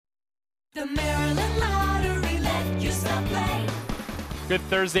The Maryland Lottery, let yourself play. Good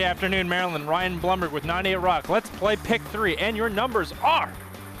Thursday afternoon, Maryland. Ryan Blumberg with 98 Rock. Let's play pick 3, and your numbers are.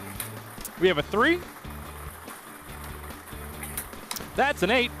 We have a 3. That's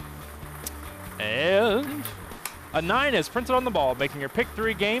an 8. And a 9 is printed on the ball, making your pick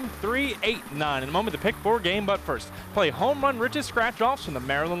 3 game 3, 8, 9. In a moment, the pick 4 game, but first, play Home Run Riches scratch-offs from the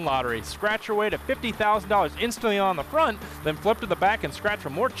Maryland Lottery. Scratch your way to $50,000 instantly on the front, then flip to the back and scratch for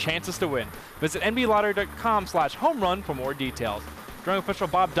more chances to win. Visit nblottery.com/homerun for more details. Drawing official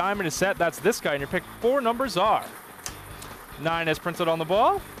Bob Diamond is set. That's this guy, and your pick 4 numbers are 9 is printed on the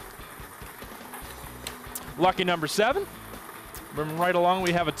ball. Lucky number 7. Moving right along,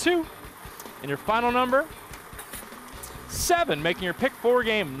 we have a 2. And your final number, 7, making your pick 4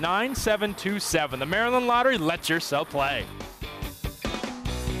 game 9-7-2-7. The Maryland Lottery, let yourself play.